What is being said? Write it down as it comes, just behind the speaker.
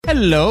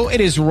Hello, it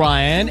is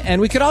Ryan,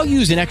 and we could all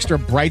use an extra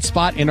bright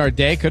spot in our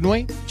day, couldn't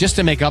we? Just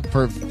to make up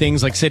for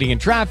things like sitting in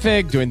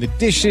traffic, doing the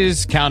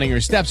dishes, counting your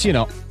steps,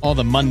 all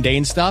the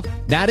mundane stuff.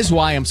 That is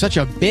why I'm such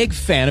a big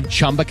fan of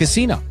Chumba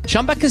Casino.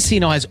 Chumba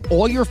Casino has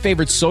all your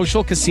favorite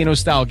social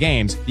casino-style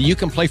games that you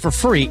can play for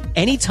free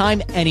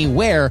anytime,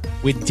 anywhere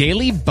with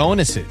daily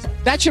bonuses.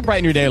 That should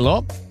brighten your day a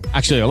little.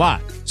 Actually, a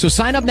lot. So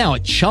sign up now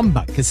at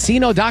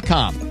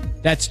ChumbaCasino.com.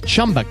 That's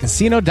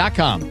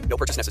ChumbaCasino.com. No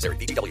purchase necessary.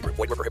 VGW Group.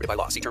 Void where prohibited by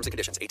law. See terms and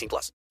conditions.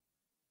 18+.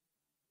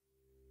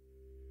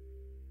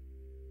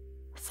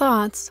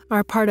 Thoughts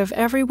are part of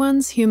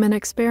everyone's human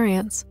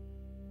experience.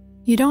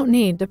 You don't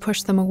need to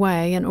push them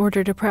away in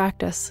order to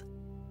practice.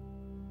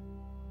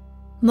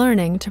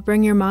 Learning to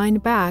bring your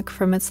mind back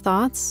from its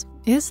thoughts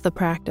is the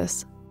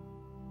practice.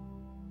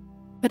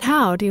 But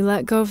how do you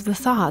let go of the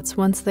thoughts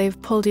once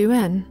they've pulled you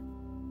in?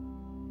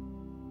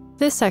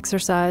 This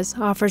exercise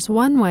offers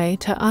one way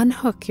to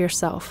unhook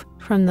yourself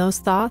from those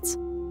thoughts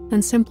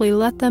and simply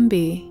let them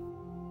be.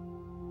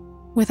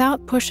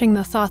 Without pushing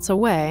the thoughts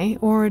away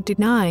or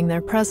denying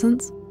their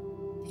presence,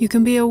 you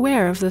can be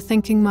aware of the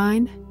thinking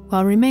mind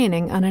while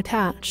remaining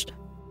unattached.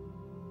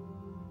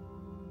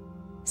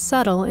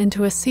 Settle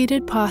into a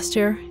seated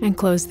posture and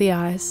close the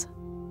eyes.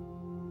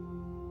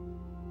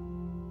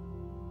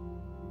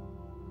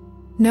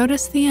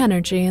 Notice the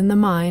energy in the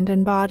mind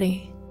and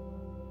body.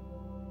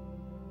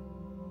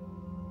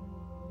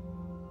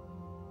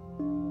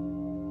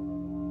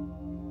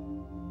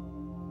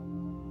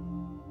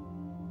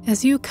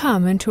 As you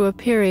come into a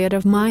period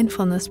of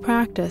mindfulness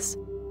practice,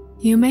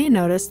 you may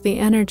notice the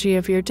energy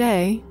of your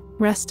day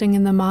resting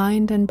in the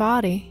mind and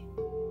body.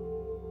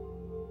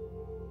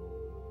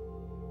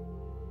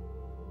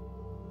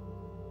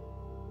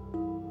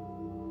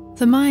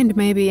 The mind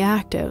may be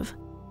active,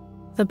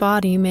 the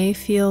body may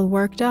feel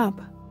worked up,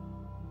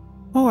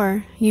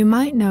 or you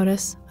might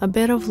notice a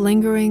bit of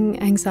lingering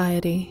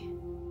anxiety.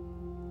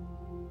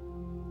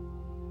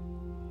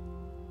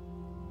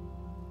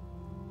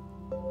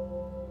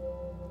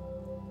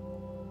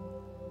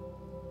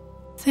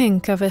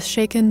 Think of a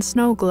shaken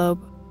snow globe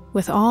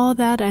with all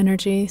that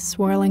energy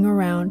swirling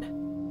around.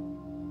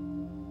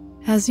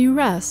 As you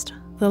rest,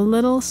 the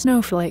little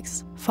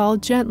snowflakes fall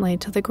gently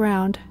to the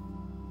ground.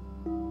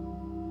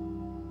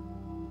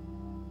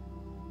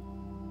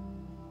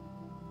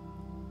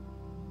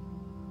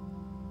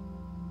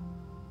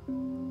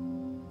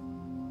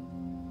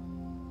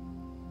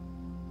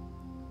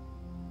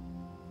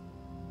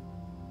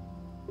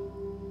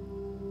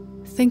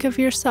 Think of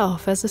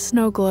yourself as a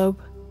snow globe,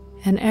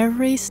 and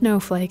every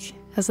snowflake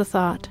as a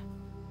thought.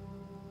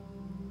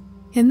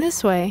 In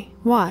this way,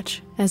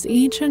 watch as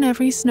each and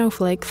every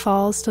snowflake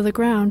falls to the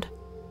ground.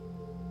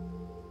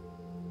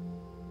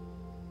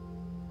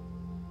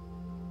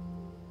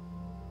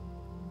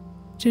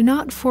 Do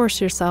not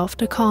force yourself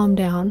to calm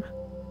down.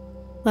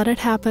 Let it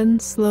happen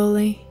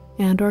slowly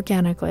and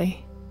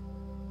organically.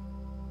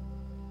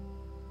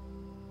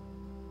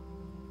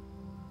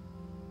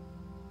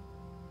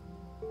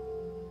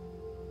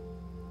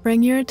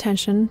 Bring your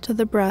attention to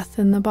the breath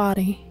in the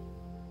body.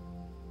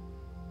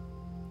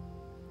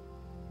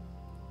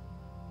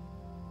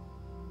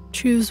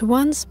 Choose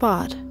one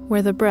spot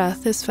where the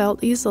breath is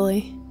felt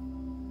easily.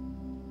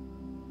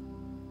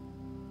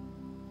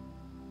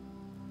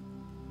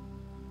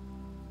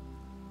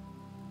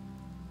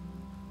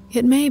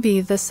 It may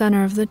be the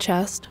center of the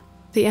chest,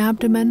 the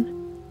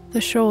abdomen,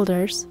 the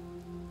shoulders,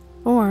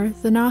 or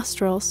the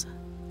nostrils.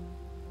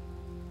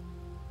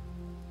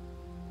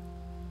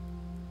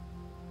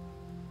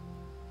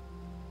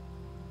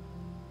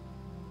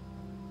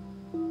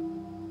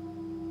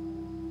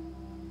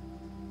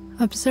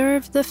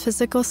 Observe the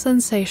physical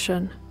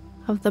sensation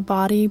of the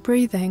body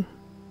breathing.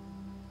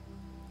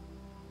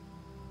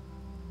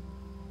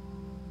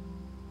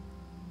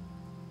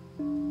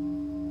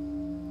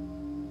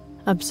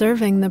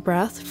 Observing the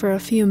breath for a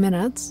few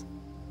minutes,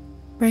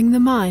 bring the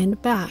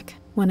mind back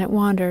when it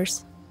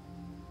wanders.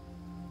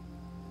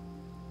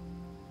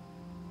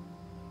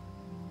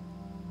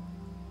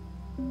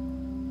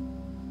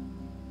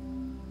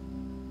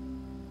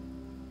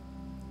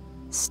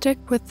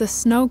 Stick with the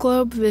snow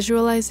globe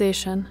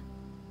visualization,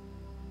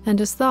 and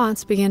as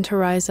thoughts begin to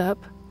rise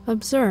up,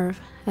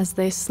 observe as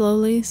they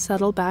slowly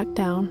settle back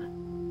down.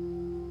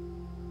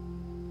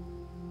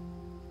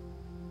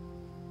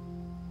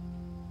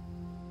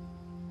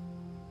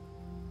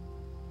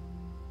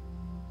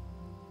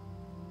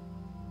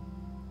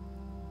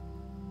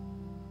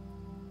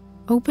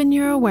 Open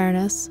your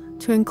awareness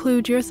to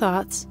include your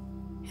thoughts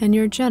and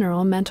your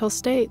general mental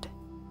state.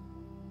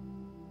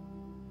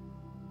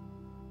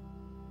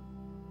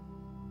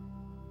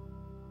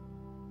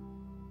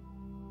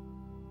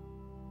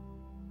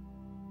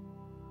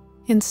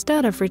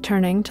 Instead of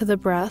returning to the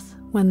breath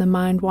when the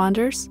mind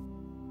wanders,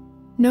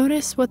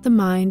 notice what the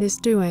mind is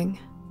doing.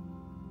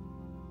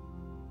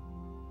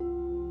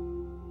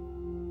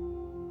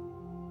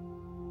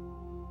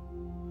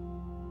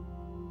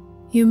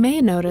 You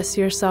may notice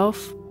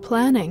yourself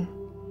planning,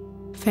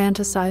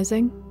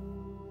 fantasizing,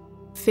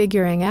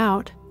 figuring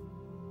out,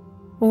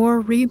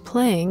 or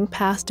replaying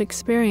past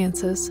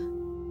experiences.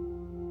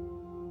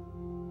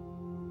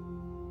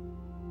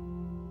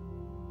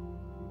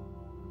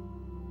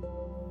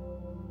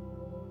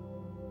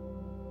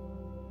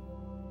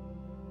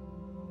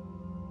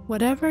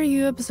 Whatever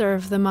you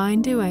observe the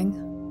mind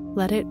doing,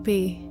 let it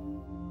be.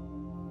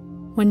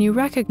 When you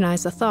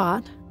recognize a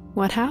thought,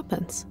 what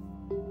happens?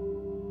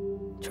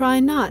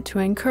 Try not to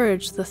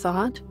encourage the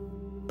thought,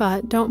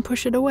 but don't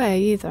push it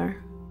away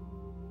either.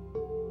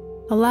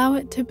 Allow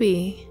it to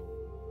be,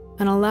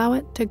 and allow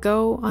it to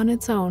go on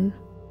its own.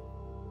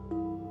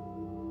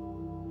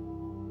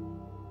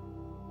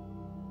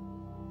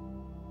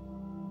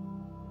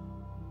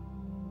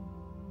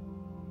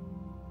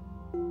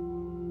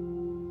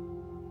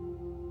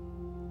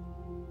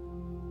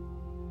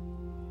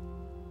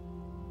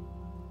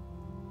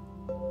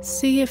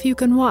 See if you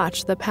can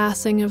watch the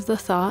passing of the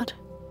thought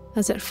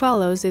as it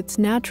follows its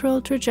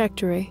natural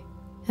trajectory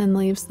and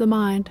leaves the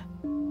mind.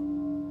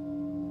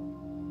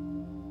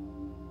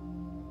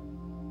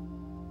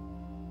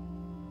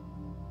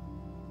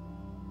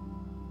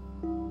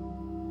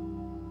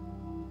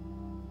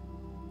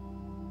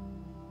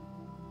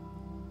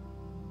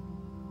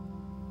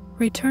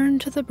 Return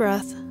to the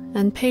breath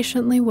and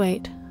patiently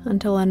wait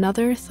until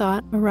another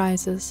thought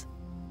arises.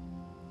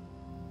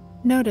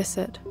 Notice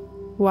it,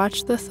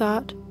 watch the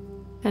thought,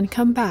 and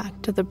come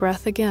back to the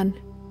breath again.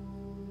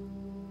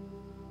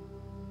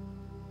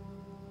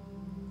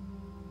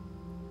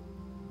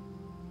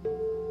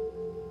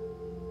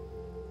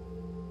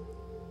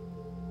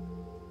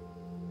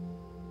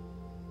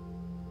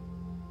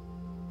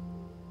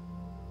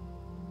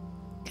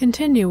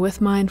 Continue with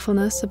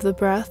mindfulness of the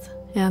breath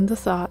and the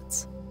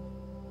thoughts.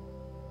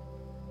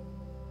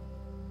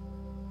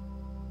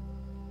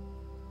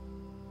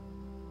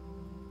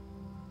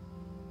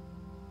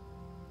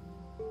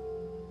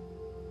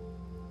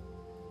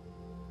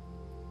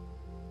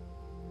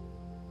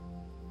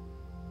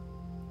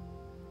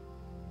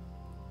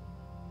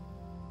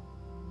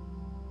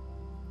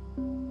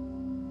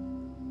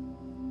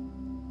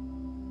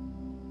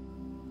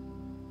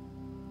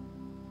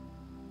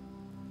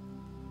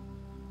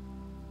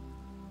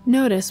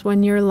 Notice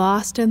when you're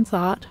lost in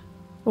thought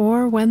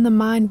or when the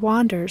mind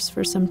wanders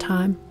for some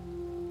time.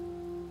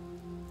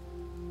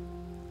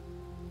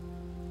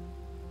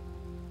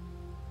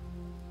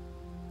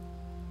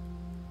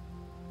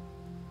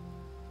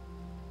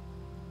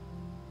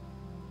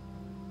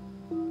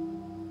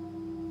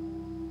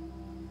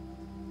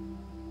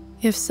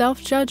 If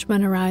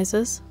self-judgment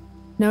arises,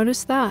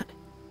 notice that,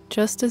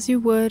 just as you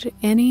would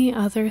any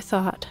other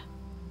thought.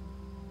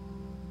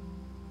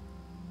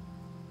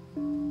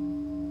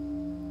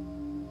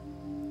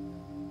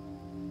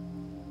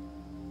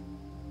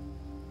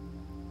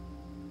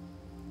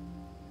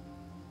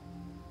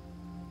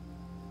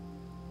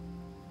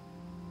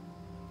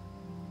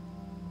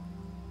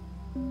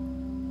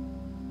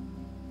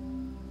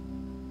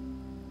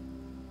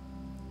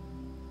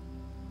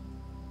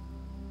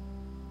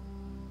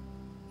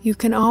 You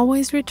can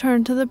always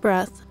return to the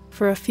breath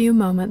for a few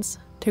moments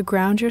to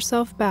ground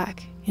yourself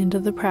back into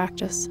the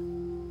practice.